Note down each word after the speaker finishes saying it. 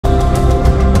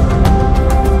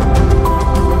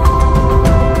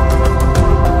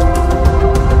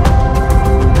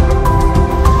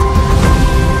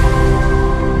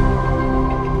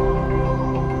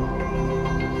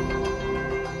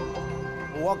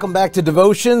welcome back to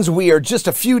Devotions. We are just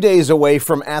a few days away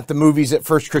from At the Movies at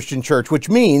First Christian Church, which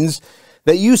means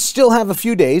that you still have a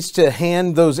few days to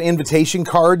hand those invitation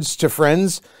cards to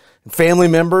friends, and family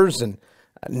members, and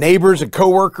neighbors and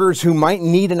coworkers who might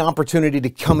need an opportunity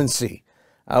to come and see.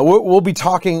 We'll be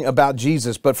talking about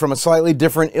Jesus, but from a slightly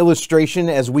different illustration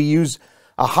as we use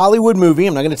a Hollywood movie,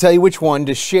 I'm not going to tell you which one,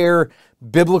 to share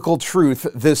biblical truth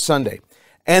this Sunday.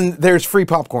 And there's free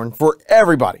popcorn for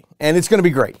everybody, and it's going to be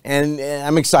great. And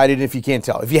I'm excited if you can't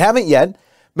tell. If you haven't yet,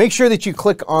 make sure that you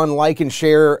click on like and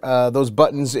share those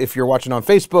buttons if you're watching on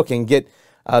Facebook, and get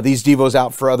these Devos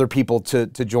out for other people to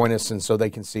join us and so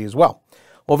they can see as well.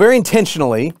 Well, very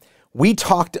intentionally, we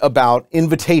talked about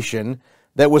invitation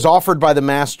that was offered by the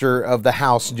master of the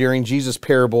house during Jesus'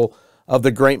 parable of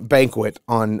the great banquet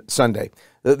on Sunday.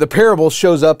 The parable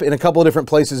shows up in a couple of different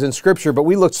places in Scripture, but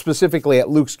we looked specifically at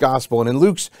Luke's gospel. And in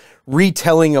Luke's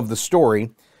retelling of the story,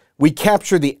 we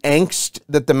capture the angst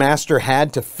that the master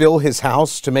had to fill his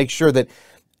house to make sure that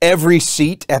every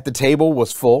seat at the table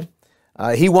was full.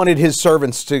 He wanted his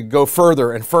servants to go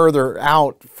further and further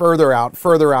out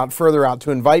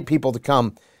to invite people to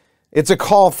come. It's a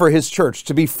call for his church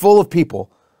to be full of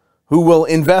people who will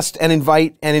invest and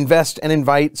invite and invest and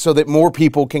invite so that more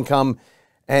people can come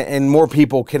and more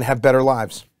people can have better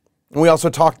lives. And we also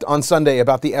talked on Sunday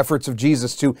about the efforts of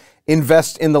Jesus to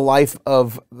invest in the life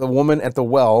of the woman at the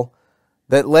well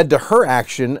that led to her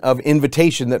action of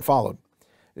invitation that followed.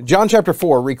 John chapter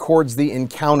 4 records the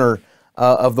encounter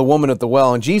of the woman at the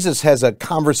well, and Jesus has a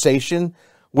conversation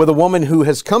with a woman who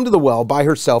has come to the well by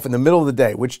herself in the middle of the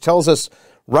day, which tells us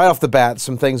right off the bat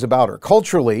some things about her.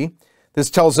 Culturally, this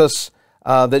tells us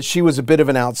that she was a bit of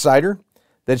an outsider,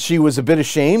 that she was a bit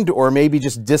ashamed or maybe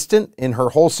just distant in her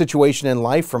whole situation in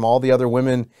life from all the other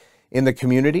women in the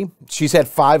community. She's had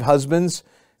 5 husbands,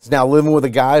 is now living with a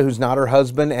guy who's not her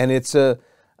husband, and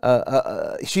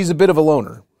she's a bit of a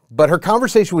loner. But her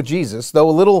conversation with Jesus, though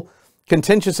a little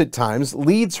contentious at times,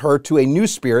 leads her to a new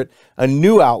spirit, a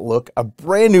new outlook, a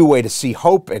brand new way to see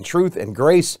hope and truth and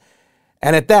grace.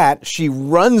 And at that, she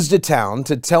runs to town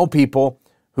to tell people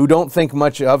who don't think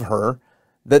much of her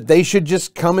that they should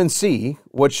just come and see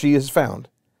what she has found.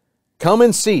 Come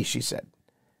and see, she said.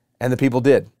 And the people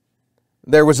did.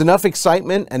 There was enough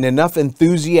excitement and enough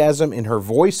enthusiasm in her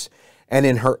voice and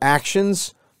in her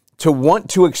actions to want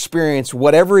to experience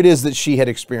whatever it is that she had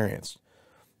experienced.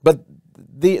 But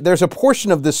there's a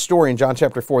portion of this story in John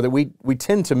chapter 4 that we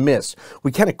tend to miss.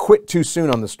 We kind of quit too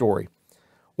soon on the story.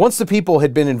 Once the people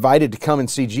had been invited to come and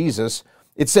see Jesus,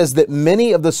 it says that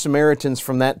many of the Samaritans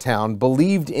from that town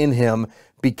believed in him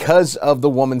because of the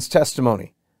woman's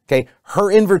testimony. Okay, her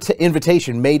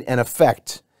invitation had an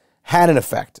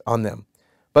effect on them.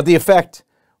 But the effect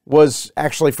was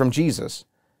actually from Jesus.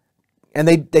 And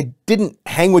they didn't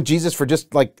hang with Jesus for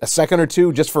just like a second or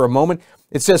two, just for a moment.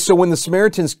 It says, so when the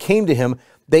Samaritans came to him,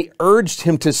 they urged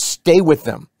him to stay with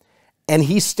them. And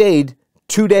he stayed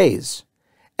 2 days.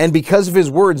 And because of his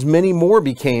words, many more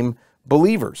became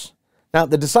believers. Now,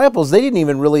 the disciples, they didn't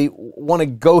even really want to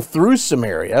go through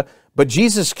Samaria, but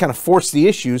Jesus kind of forced the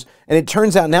issues, and it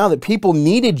turns out now that people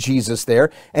needed Jesus there,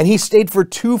 and he stayed for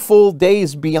 2 full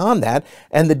days beyond that,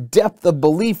 and the depth of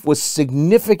belief was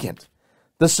significant.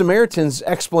 The Samaritan's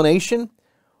explanation,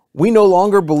 we no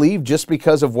longer believe just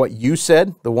because of what you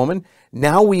said, the woman.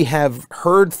 Now we have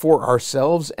heard for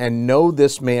ourselves and know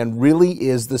this man really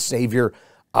is the Savior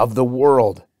of the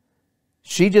world.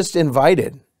 She just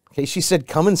invited. Okay, she said,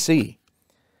 come and see.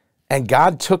 And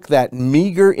God took that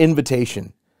meager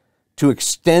invitation to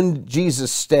extend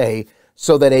Jesus' stay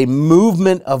so that a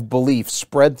movement of belief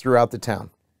spread throughout the town.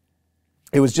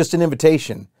 It was just an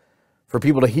invitation for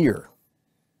people to hear,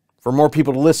 for more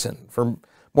people to listen, for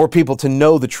more people to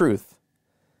know the truth.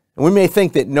 And we may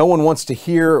think that no one wants to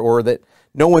hear or that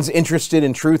no one's interested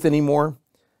in truth anymore.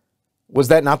 Was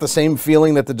that not the same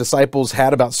feeling that the disciples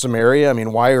had about Samaria? I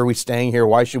mean, why are we staying here?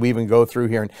 Why should we even go through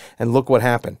here? And look what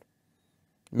happened.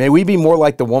 May we be more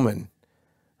like the woman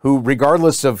who,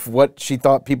 regardless of what she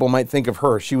thought people might think of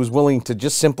her, she was willing to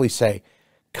just simply say,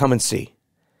 come and see.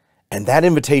 And that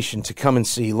invitation to come and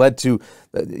see led to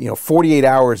 48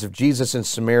 hours of Jesus in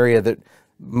Samaria that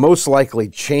most likely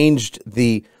changed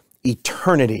the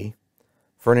eternity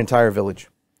for an entire village.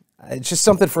 It's just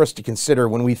something for us to consider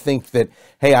when we think that,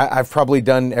 hey, I've probably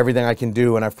done everything I can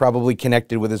do, and I've probably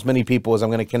connected with as many people as I'm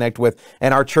going to connect with,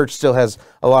 and our church still has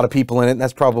a lot of people in it, and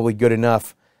that's probably good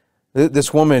enough.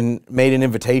 This woman made an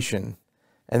invitation,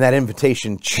 and that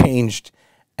invitation changed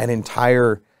an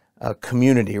entire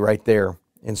community right there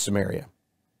in Samaria.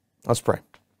 Let's pray.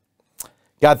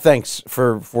 God, thanks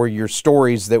for your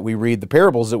stories that we read, the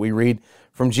parables that we read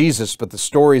from Jesus, but the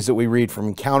stories that we read from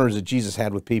encounters that Jesus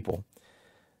had with people.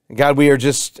 And God, we are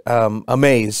just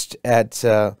amazed at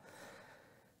the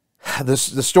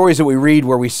stories that we read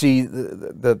where we see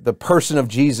the person of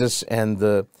Jesus and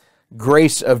the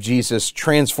grace of Jesus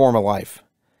transform a life.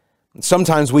 And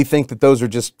sometimes we think that those are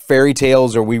just fairy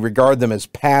tales, or we regard them as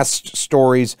past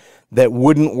stories that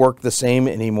wouldn't work the same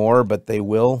anymore, but they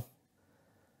will.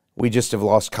 We just have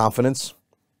lost confidence,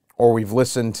 or we've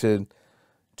listened to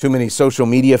too many social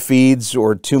media feeds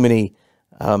or too many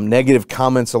negative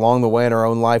comments along the way in our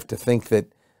own life to think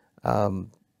that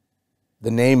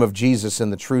the name of Jesus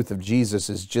and the truth of Jesus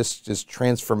is just as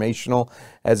transformational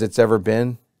as it's ever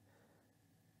been.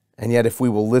 And yet if we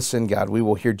will listen, God, we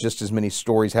will hear just as many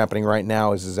stories happening right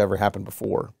now as has ever happened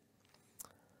before.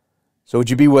 So would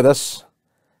you be with us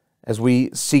as we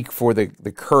seek for the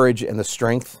courage and the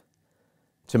strength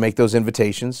to make those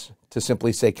invitations, to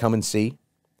simply say, come and see,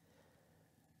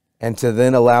 and to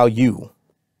then allow you,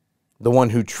 the one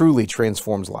who truly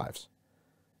transforms lives,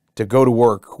 to go to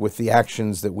work with the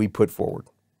actions that we put forward.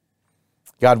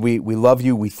 God, we love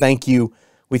you. We thank you.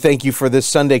 We thank you for this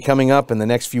Sunday coming up and the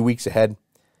next few weeks ahead.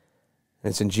 And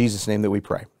it's in Jesus' name that we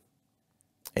pray.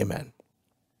 Amen.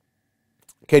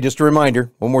 Okay, just a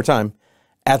reminder, one more time,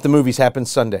 At the Movies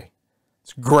happens Sunday.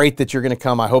 It's great that you're going to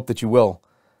come. I hope that you will.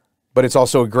 But it's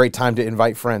also a great time to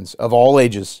invite friends of all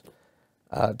ages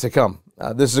to come.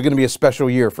 This is going to be a special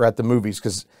year for At the Movies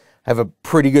because I have a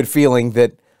pretty good feeling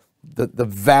that the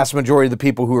vast majority of the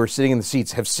people who are sitting in the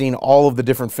seats have seen all of the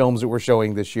different films that we're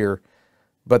showing this year,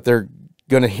 but they're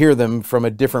going to hear them from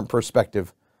a different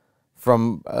perspective,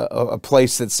 from a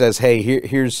place that says, hey,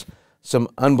 here's some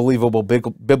unbelievable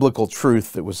biblical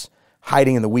truth that was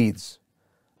hiding in the weeds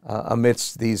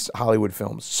amidst these Hollywood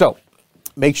films. So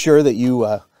make sure that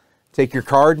you take your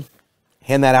card,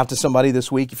 hand that out to somebody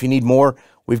this week. If you need more,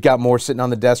 we've got more sitting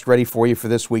on the desk ready for you for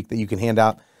this week that you can hand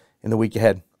out in the week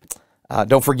ahead.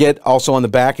 Don't forget, also on the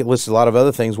back, it lists a lot of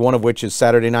other things, one of which is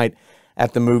Saturday night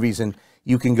at the movies. And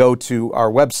you can go to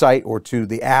our website or to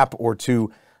the app or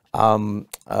to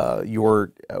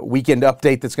your weekend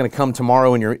update that's going to come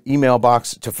tomorrow in your email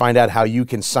box to find out how you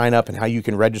can sign up and how you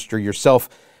can register yourself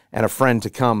and a friend to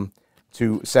come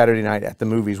to Saturday night at the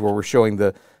movies, where we're showing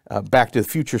the Back to the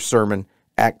Future sermon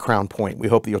at Crown Point. We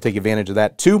hope that you'll take advantage of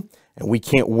that too, and we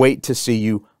can't wait to see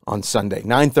you on Sunday,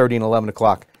 9:30 and 11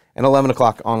 o'clock, and 11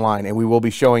 o'clock online. And we will be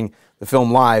showing the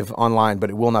film live online, but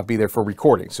it will not be there for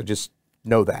recording, so just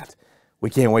know that. We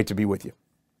can't wait to be with you.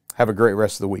 Have a great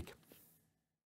rest of the week.